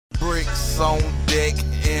bricks on deck,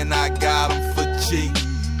 and I got them for cheap.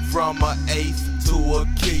 From an eighth to a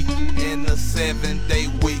key in a 7-day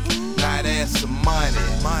week. Now that's some money.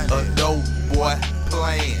 A dope boy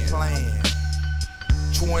playing.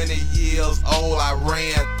 20 years old, I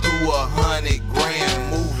ran through 100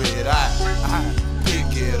 grand. Move it out,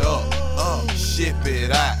 pick it up, ship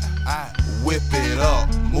it out, whip it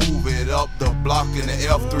up, move it up the block in the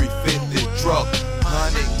F-350 truck.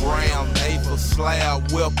 100 grams, eighth of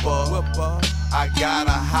slab whipper. I got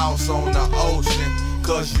a house on the ocean,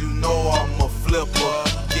 cause you know I'm a flipper.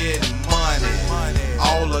 Getting money,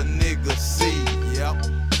 all a nigga see. Yep.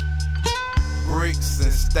 Bricks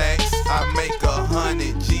and stacks, I make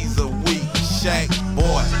 100 G's a week. Shaq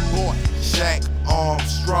boy, Shaq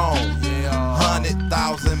Armstrong.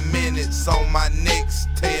 100,000 minutes on my next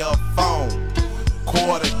telephone.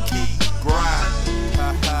 Quarter key grind.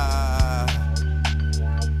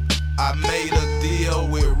 I made a deal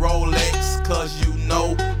with Rolex, cause you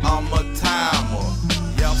know I'm a timer.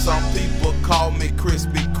 Some people call me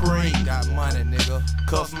Krispy Kreme. Got money, nigga.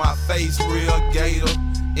 Cause my face real gator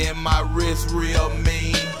and my wrist real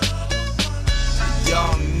mean.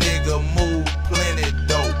 Young nigga move plenty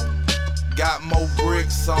dope. Got more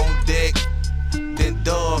bricks on deck than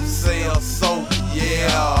Dove sell soap.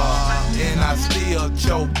 Yeah, and I still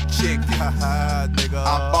choke chicken. I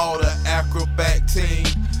bought an acrobat team,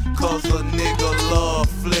 cause a nigga love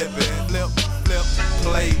flipping. Flip,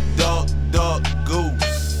 play duck,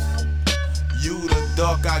 goose. You the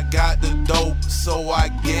duck, I got the dope, so I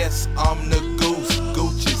guess I'm the goose.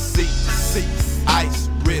 Gucci seats, ice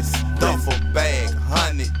wrist, duffel bag,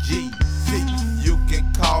 100 G. You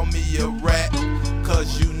can call me a rat,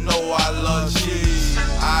 cause you know I love cheese.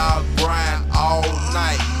 I'll grind all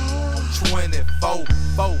night, 24,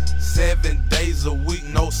 7 days a week,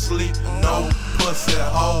 no sleep, no pussy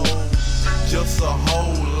hole. Just a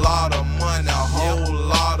whole lot of money, a whole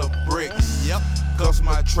lot of bricks. Cause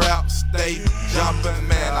my trap stay jumping,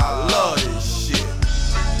 man, I love this shit.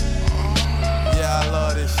 Yeah, I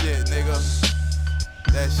love this shit, nigga.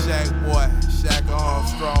 That Shaq boy, Shaq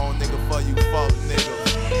Armstrong, nigga, for you fuck niggas.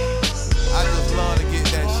 I just love to get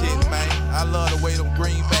that shit, man. I love the way them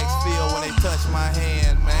greenbacks feel when they touch my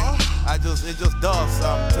hand, man. It just does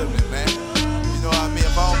something to me, man. You know what I mean?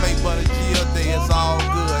 If I don't make but a G a day, it's all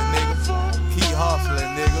good, nigga. Keep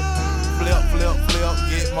hustling, nigga. Flip,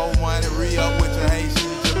 get more money, re-up with your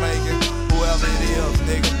Haitian, Jamaican, whoever it is,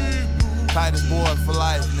 nigga. Titus Boys for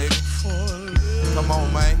life, nigga. Come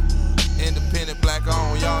on, man. Independent, black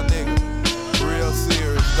on, y'all niggas. Real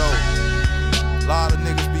serious, though. Lot of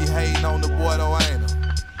niggas be hating on the boy, though, ain't it?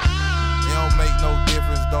 It don't make no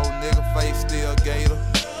difference, though, nigga. Face still gator,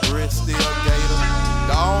 wrist still gator.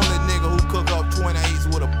 The only nigga who cook up 28s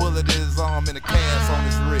with a bullet in his arm and a cast on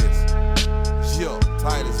his wrist.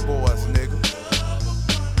 Titus Boys, nigga.